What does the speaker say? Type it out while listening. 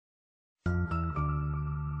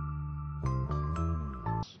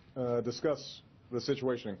discuss the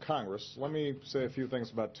situation in Congress, let me say a few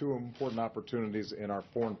things about two important opportunities in our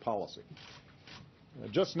foreign policy.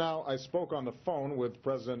 Just now, I spoke on the phone with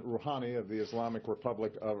President Rouhani of the Islamic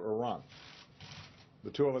Republic of Iran.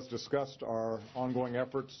 The two of us discussed our ongoing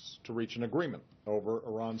efforts to reach an agreement over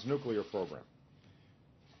Iran's nuclear program.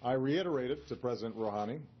 I reiterated to President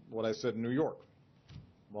Rouhani what I said in New York.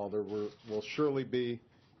 While there will surely be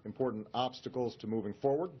important obstacles to moving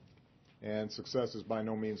forward, and success is by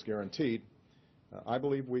no means guaranteed, I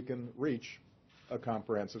believe we can reach a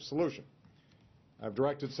comprehensive solution. I've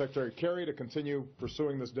directed Secretary Kerry to continue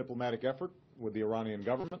pursuing this diplomatic effort with the Iranian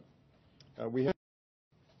government. We had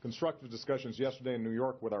constructive discussions yesterday in New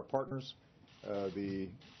York with our partners, the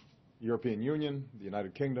European Union, the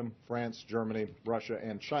United Kingdom, France, Germany, Russia,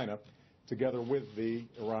 and China, together with the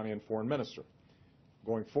Iranian foreign minister.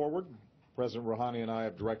 Going forward, President Rouhani and I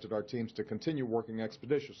have directed our teams to continue working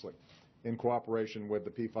expeditiously in cooperation with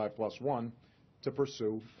the P5+1 to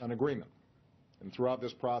pursue an agreement. And throughout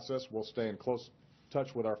this process, we'll stay in close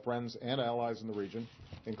touch with our friends and allies in the region,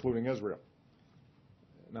 including Israel.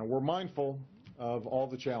 Now, we're mindful of all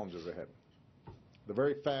the challenges ahead. The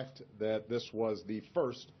very fact that this was the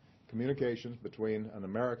first communication between an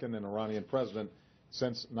American and Iranian president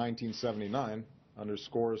since 1979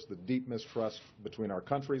 underscores the deep mistrust between our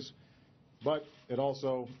countries, but it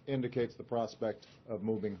also indicates the prospect of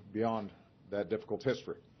moving beyond that difficult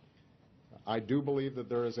history. I do believe that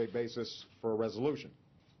there is a basis for a resolution.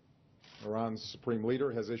 Iran's supreme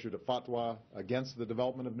leader has issued a fatwa against the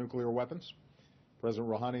development of nuclear weapons. President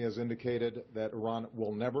Rouhani has indicated that Iran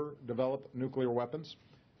will never develop nuclear weapons.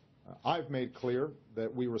 I've made clear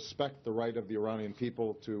that we respect the right of the Iranian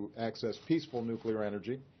people to access peaceful nuclear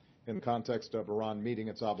energy in the context of Iran meeting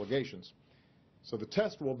its obligations. So the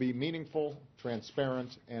test will be meaningful,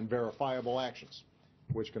 transparent, and verifiable actions,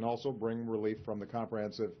 which can also bring relief from the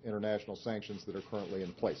comprehensive international sanctions that are currently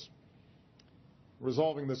in place.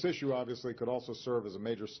 Resolving this issue, obviously, could also serve as a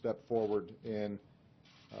major step forward in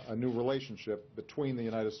a new relationship between the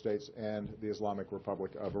United States and the Islamic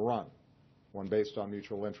Republic of Iran, one based on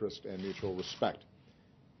mutual interest and mutual respect.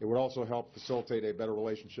 It would also help facilitate a better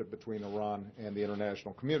relationship between Iran and the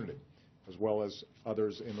international community, as well as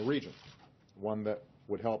others in the region, one that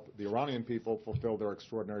would help the Iranian people fulfill their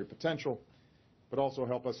extraordinary potential, but also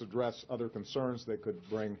help us address other concerns that could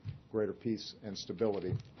bring greater peace and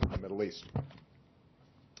stability in the Middle East.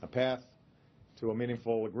 A path to a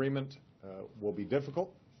meaningful agreement will be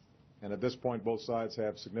difficult, and at this point both sides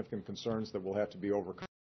have significant concerns that will have to be overcome.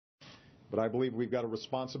 But I believe we've got a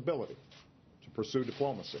responsibility to pursue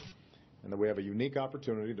diplomacy, and that we have a unique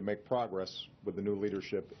opportunity to make progress with the new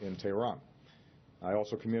leadership in Tehran. I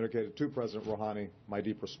also communicated to President Rouhani my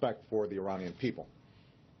deep respect for the Iranian people.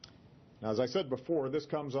 Now, as I said before, this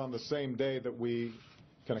comes on the same day that we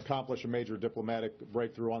can accomplish a major diplomatic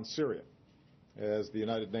breakthrough on Syria, as the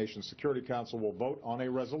United Nations Security Council will vote on a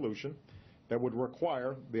resolution that would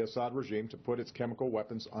require the Assad regime to put its chemical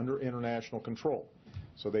weapons under international control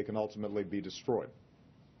so they can ultimately be destroyed.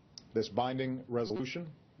 This binding resolution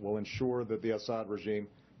will ensure that the Assad regime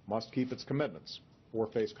must keep its commitments or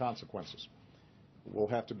face consequences. We'll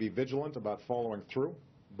have to be vigilant about following through,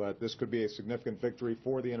 but this could be a significant victory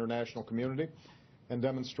for the international community and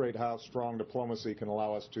demonstrate how strong diplomacy can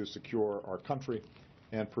allow us to secure our country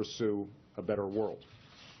and pursue a better world.